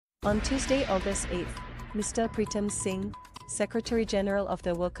On Tuesday, August 8, Mr. Pritam Singh, Secretary-General of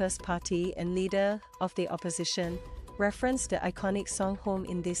the Workers' Party and leader of the opposition, referenced the iconic song Home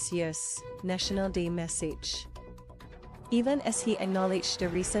in this year's National Day message. Even as he acknowledged the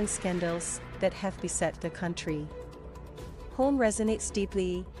recent scandals that have beset the country. Home resonates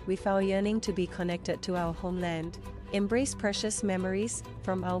deeply with our yearning to be connected to our homeland, embrace precious memories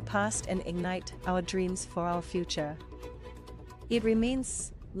from our past and ignite our dreams for our future. It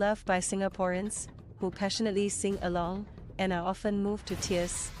remains loved by Singaporeans, who passionately sing along and are often moved to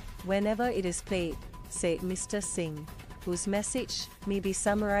tears whenever it is played, said Mr. Singh, whose message may be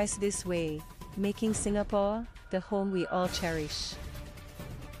summarized this way: making Singapore the home we all cherish.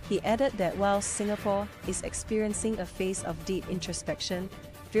 He added that while Singapore is experiencing a phase of deep introspection,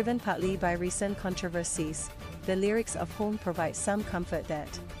 driven partly by recent controversies, the lyrics of Home provide some comfort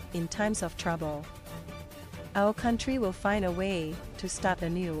that, in times of trouble, our country will find a way to start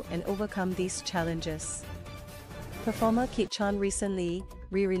anew and overcome these challenges. Performer Kit Chan recently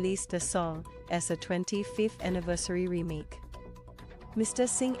re-released the song as a 25th anniversary remake. Mr.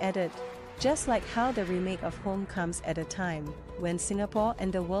 Singh added, just like how the remake of Home comes at a time when Singapore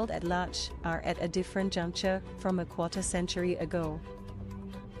and the world at large are at a different juncture from a quarter-century ago,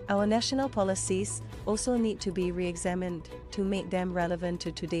 our national policies also need to be re-examined to make them relevant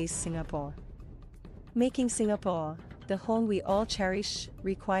to today's Singapore. Making Singapore the home we all cherish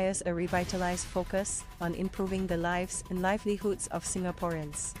requires a revitalized focus on improving the lives and livelihoods of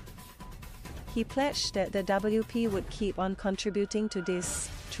Singaporeans. He pledged that the WP would keep on contributing to this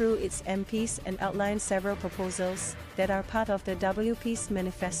through its MPs and outlined several proposals that are part of the WP's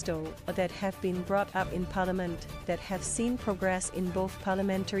manifesto or that have been brought up in Parliament that have seen progress in both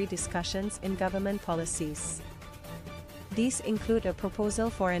parliamentary discussions and government policies. These include a proposal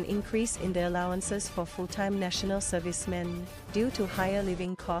for an increase in the allowances for full-time national servicemen due to higher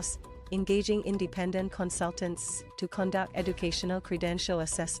living costs, engaging independent consultants to conduct educational credential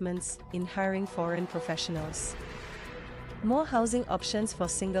assessments in hiring foreign professionals, more housing options for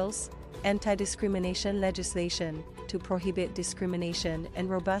singles, anti-discrimination legislation to prohibit discrimination, and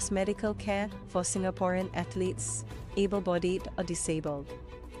robust medical care for Singaporean athletes, able-bodied or disabled.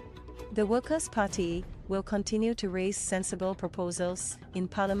 The Workers' Party will continue to raise sensible proposals in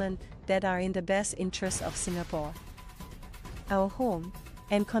Parliament that are in the best interest of Singapore, our home,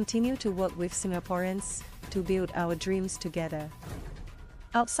 and continue to work with Singaporeans to build our dreams together.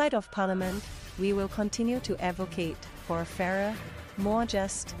 Outside of Parliament, we will continue to advocate for a fairer, more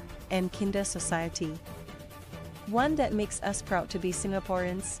just, and kinder society. One that makes us proud to be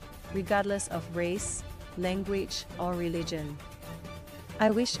Singaporeans, regardless of race, language, or religion. I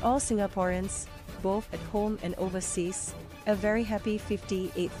wish all Singaporeans, both at home and overseas, a very happy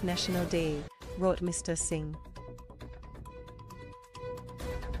 58th National Day, wrote Mr. Singh.